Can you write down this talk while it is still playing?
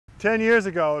10 years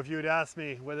ago, if you had asked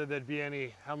me whether there'd be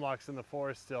any hemlocks in the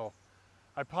forest still,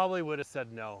 I probably would have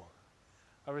said no.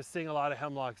 I was seeing a lot of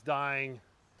hemlocks dying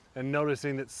and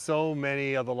noticing that so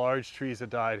many of the large trees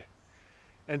had died.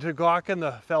 And to walk in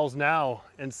the fells now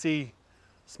and see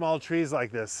small trees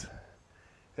like this,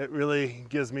 it really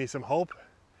gives me some hope.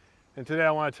 And today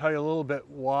I want to tell you a little bit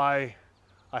why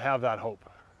I have that hope.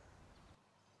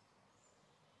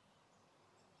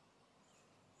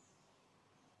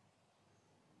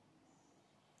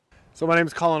 So my name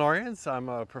is Colin Oriens. I'm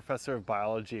a professor of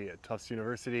biology at Tufts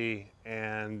University,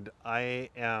 and I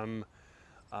am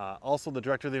also the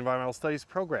director of the Environmental Studies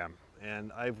program.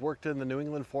 And I've worked in the New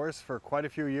England forest for quite a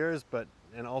few years,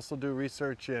 and also do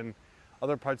research in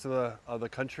other parts of the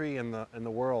country and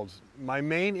the world. My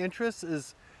main interest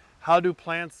is how do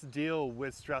plants deal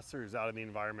with stressors out in the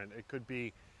environment. It could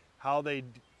be how they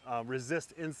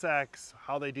resist insects,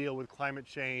 how they deal with climate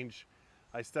change.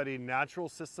 I study natural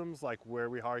systems like where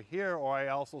we are here, or I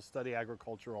also study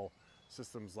agricultural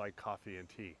systems like coffee and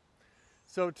tea.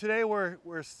 So today we're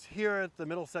here at the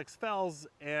Middlesex Fells,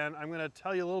 and I'm going to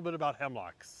tell you a little bit about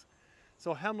hemlocks.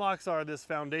 So hemlocks are this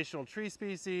foundational tree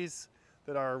species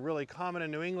that are really common in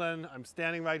New England. I'm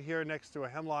standing right here next to a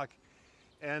hemlock,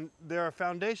 and they're a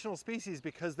foundational species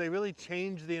because they really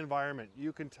change the environment.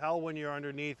 You can tell when you're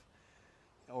underneath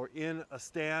or in a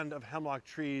stand of hemlock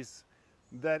trees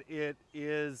that it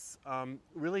is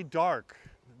really dark.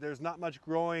 There's not much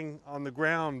growing on the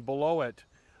ground below it.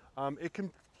 It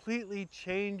completely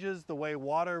changes the way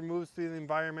water moves through the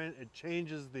environment. It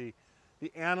changes the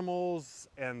animals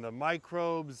and the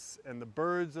microbes and the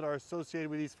birds that are associated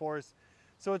with these forests.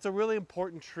 So it's a really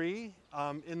important tree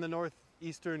in the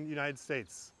northeastern United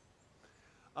States.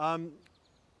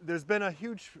 There's been a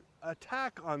huge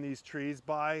attack on these trees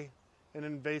by an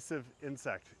invasive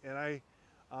insect, and I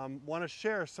want to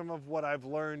share some of what I've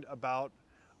learned about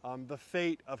the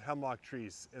fate of hemlock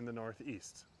trees in the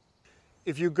Northeast.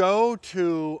 If you go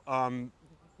to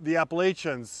the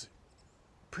Appalachians,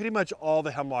 pretty much all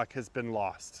the hemlock has been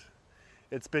lost.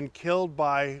 It's been killed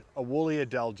by a woolly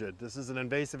adelgid. This is an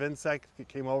invasive insect that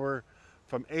came over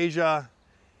from Asia.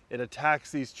 It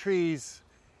attacks these trees,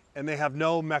 and they have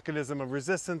no mechanism of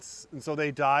resistance, and so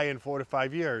they die in 4 to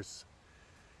 5 years.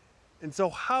 And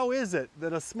so how is it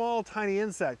that a small tiny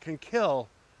insect can kill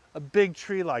a big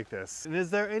tree like this? And is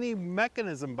there any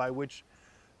mechanism by which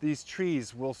these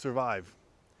trees will survive?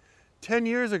 10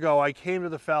 years ago, I came to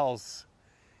the fells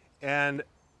and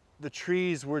the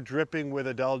trees were dripping with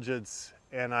adelgids,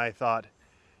 and I thought,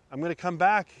 I'm going to come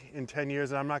back in 10 years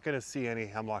and I'm not going to see any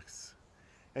hemlocks.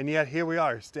 And yet here we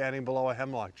are standing below a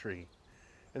hemlock tree.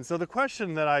 And so the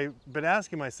question that I've been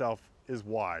asking myself is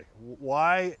why?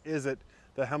 Why is it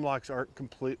the hemlocks aren't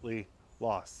completely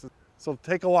lost? So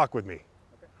take a walk with me.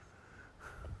 Okay.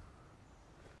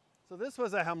 So this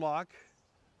was a hemlock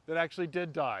that actually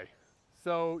did die.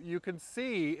 So you can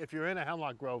see, if you're in a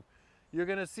hemlock grove, you're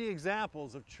going to see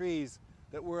examples of trees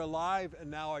that were alive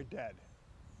and now are dead.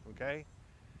 Okay?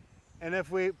 And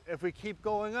if we keep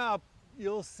going up,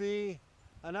 you'll see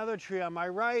another tree on my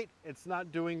right. It's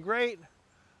not doing great,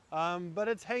 but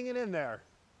it's hanging in there.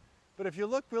 But if you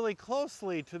look really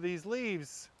closely to these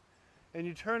leaves and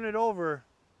you turn it over,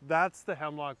 that's the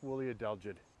hemlock woolly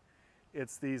adelgid.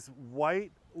 It's these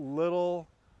white little,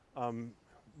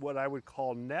 what I would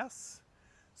call nests.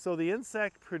 So the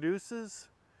insect produces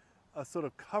a sort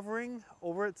of covering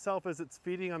over itself as it's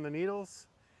feeding on the needles.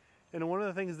 And one of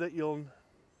the things that you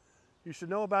should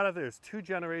know about it, there's 2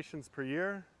 generations per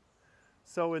year.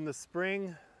 So in the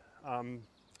spring,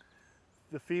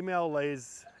 the female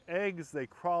lays eggs, they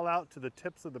crawl out to the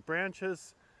tips of the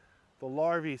branches, the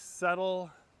larvae settle,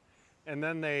 and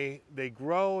then they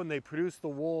grow and they produce the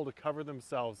wool to cover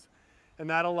themselves. And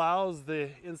that allows the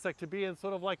insect to be in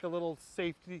sort of like a little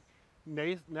safety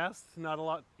nest, not a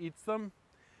lot eats them.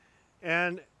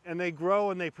 And they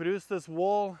grow and they produce this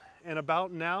wool, and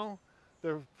about now,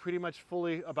 they're pretty much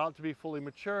about to be fully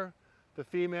mature. The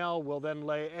female will then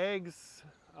lay eggs.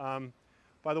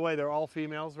 By the way, they're all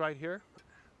females right here.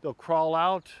 They'll crawl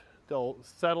out, they'll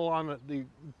settle on the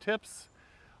tips.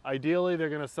 Ideally, they're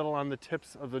going to settle on the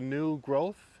tips of the new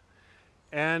growth,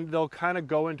 and they'll kind of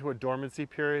go into a dormancy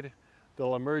period.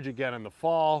 They'll emerge again in the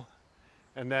fall,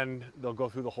 and then they'll go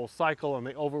through the whole cycle, and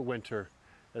they overwinter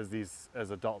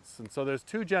as adults. And so there's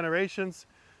 2 generations,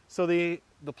 so the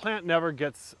plant never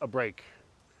gets a break.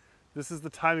 This is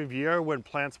the time of year when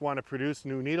plants want to produce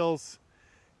new needles,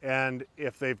 and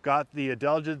if they've got the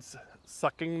adelgids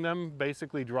sucking them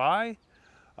basically dry,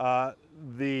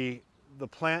 the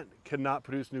plant cannot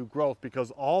produce new growth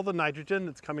because all the nitrogen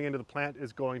that's coming into the plant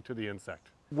is going to the insect.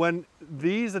 When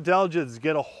these adelgids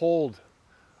get a hold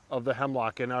of the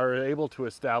hemlock and are able to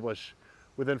establish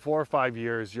within 4 or 5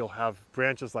 years, you'll have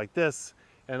branches like this,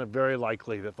 and it's very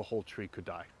likely that the whole tree could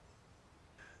die.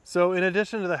 So in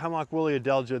addition to the hemlock woolly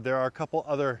adelgid, there are a couple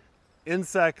other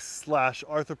insects /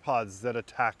 arthropods that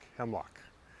attack hemlock.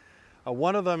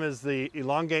 One of them is the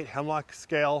elongate hemlock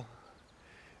scale,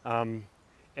 and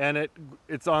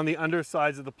it's on the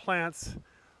undersides of the plants,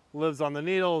 lives on the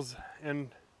needles, and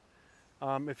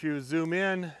if you zoom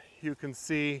in, you can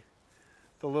see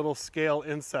the little scale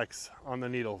insects on the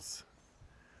needles.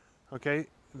 Okay,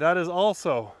 that is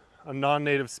also a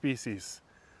non-native species.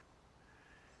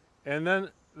 And then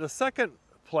the second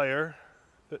player,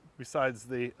 besides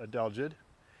the adelgid,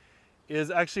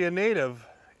 is actually a native,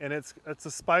 and it's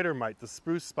a spider mite, the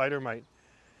spruce spider mite.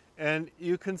 And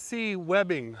you can see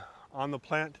webbing on the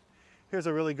plant. Here's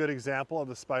a really good example of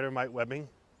the spider mite webbing.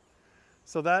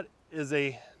 So that is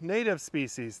a native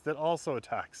species that also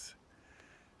attacks.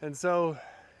 And so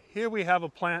here we have a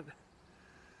plant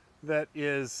that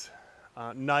is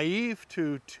naive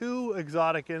to two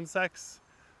exotic insects,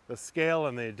 the scale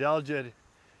and the adelgid.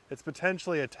 It's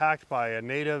potentially attacked by a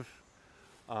native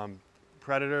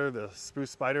predator, the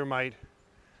spruce spider mite.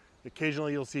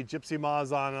 Occasionally you'll see gypsy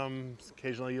moths on them.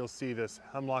 Occasionally you'll see this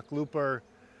hemlock looper.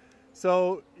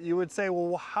 So you would say,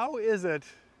 well, how is it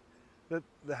that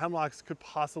the hemlocks could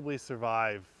possibly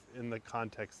survive in the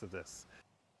context of this?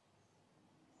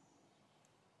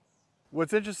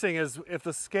 What's interesting is if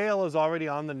the scale is already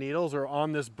on the needles or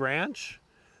on this branch,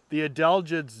 the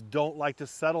adelgids don't like to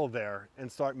settle there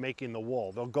and start making the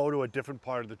wool. They'll go to a different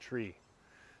part of the tree.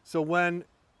 So when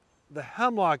the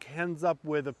hemlock ends up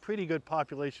with a pretty good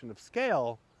population of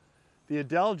scale, the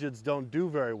adelgids don't do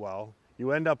very well.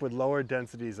 You end up with lower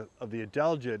densities of the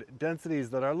adelgid, densities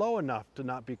that are low enough to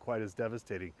not be quite as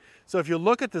devastating. So if you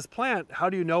look at this plant, how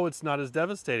do you know it's not as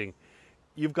devastating?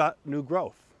 You've got new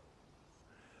growth.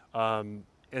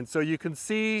 And so you can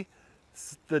see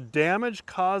the damage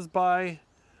caused by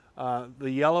the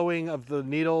yellowing of the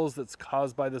needles that's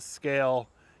caused by the scale.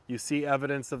 You see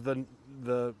evidence of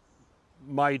the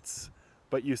mites,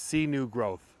 but you see new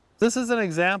growth. This is an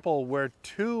example where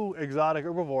two exotic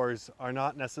herbivores are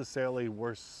not necessarily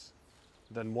worse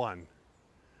than one.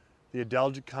 The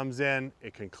adelgid comes in,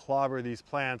 it can clobber these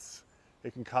plants,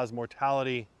 it can cause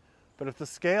mortality, but if the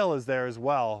scale is there as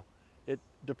well, it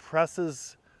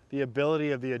depresses the ability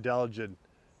of the adelgid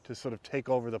to sort of take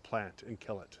over the plant and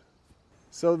kill it.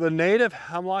 So the native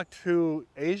hemlock to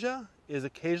Asia is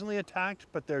occasionally attacked,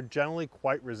 but they're generally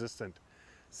quite resistant.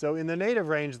 So in the native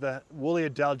range, the woolly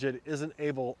adelgid isn't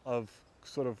able of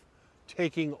sort of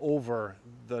taking over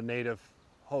the native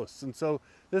hosts. And so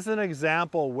this is an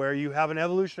example where you have an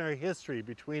evolutionary history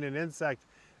between an insect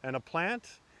and a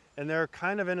plant, and they're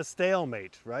kind of in a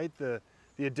stalemate, right? The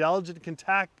adelgid can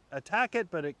attack it,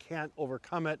 but it can't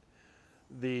overcome it.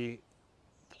 The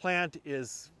plant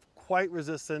is quite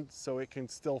resistant, so it can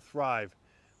still thrive.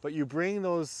 But you bring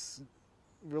those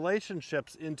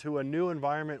relationships into a new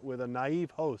environment with a naive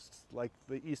host like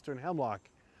the eastern hemlock,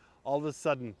 all of a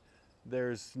sudden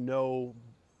there's no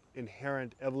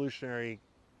inherent evolutionary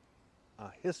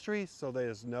history, so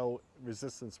there's no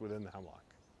resistance within the hemlock.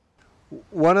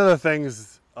 One of the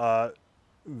things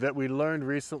that we learned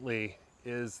recently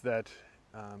is that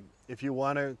if you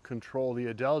want to control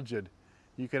the adelgid,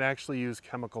 you can actually use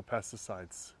chemical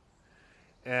pesticides.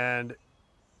 And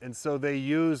so they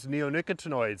use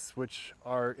neonicotinoids, which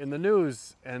are in the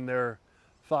news, and they're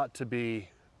thought to be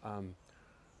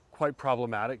quite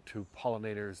problematic to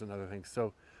pollinators and other things.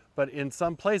 So, but in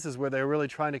some places where they're really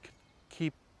trying to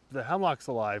keep the hemlocks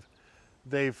alive,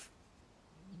 they've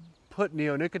put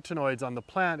neonicotinoids on the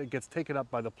plant. It gets taken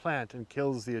up by the plant and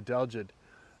kills the adelgid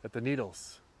at the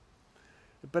needles.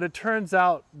 But it turns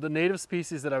out the native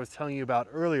species that I was telling you about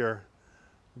earlier,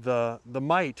 the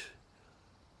mite,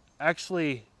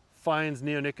 actually finds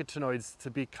neonicotinoids to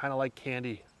be kind of like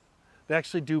candy. They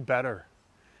actually do better.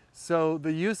 So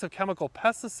the use of chemical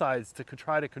pesticides to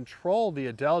try to control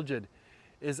the adelgid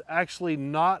is actually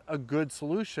not a good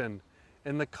solution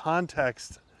in the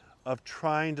context of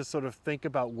trying to sort of think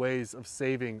about ways of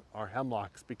saving our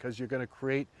hemlocks, because you're going to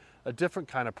create a different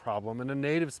kind of problem and a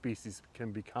native species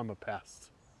can become a pest.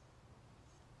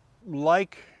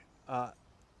 Like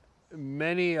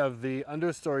many of the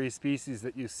understory species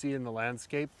that you see in the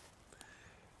landscape,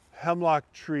 hemlock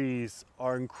trees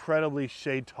are incredibly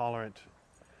shade tolerant.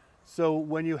 So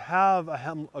when you have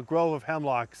a grove of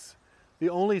hemlocks, the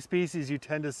only species you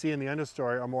tend to see in the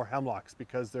understory are more hemlocks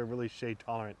because they're really shade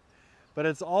tolerant. But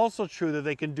it's also true that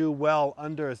they can do well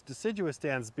under deciduous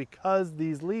stands because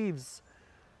these leaves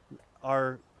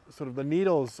are sort of, the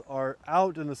needles are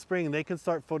out in the spring. They can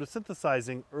start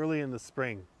photosynthesizing early in the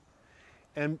spring.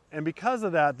 And because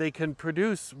of that, they can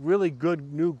produce really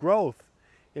good new growth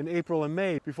in April and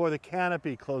May before the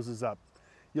canopy closes up.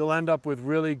 You'll end up with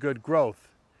really good growth.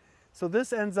 So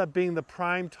this ends up being the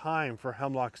prime time for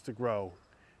hemlocks to grow,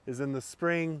 is in the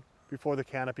spring before the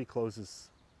canopy closes.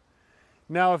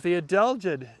 Now, if the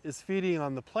adelgid is feeding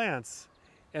on the plants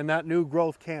and that new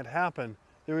growth can't happen,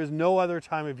 there is no other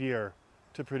time of year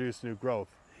to produce new growth.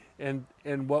 And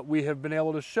what we have been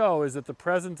able to show is that the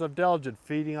presence of adelgid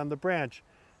feeding on the branch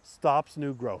stops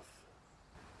new growth.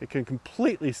 It can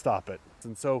completely stop it.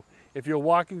 And so if you're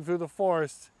walking through the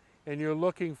forest and you're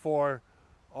looking for,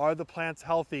 are the plants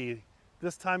healthy,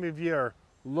 this time of year,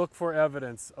 look for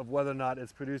evidence of whether or not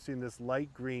it's producing this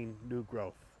light green new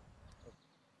growth.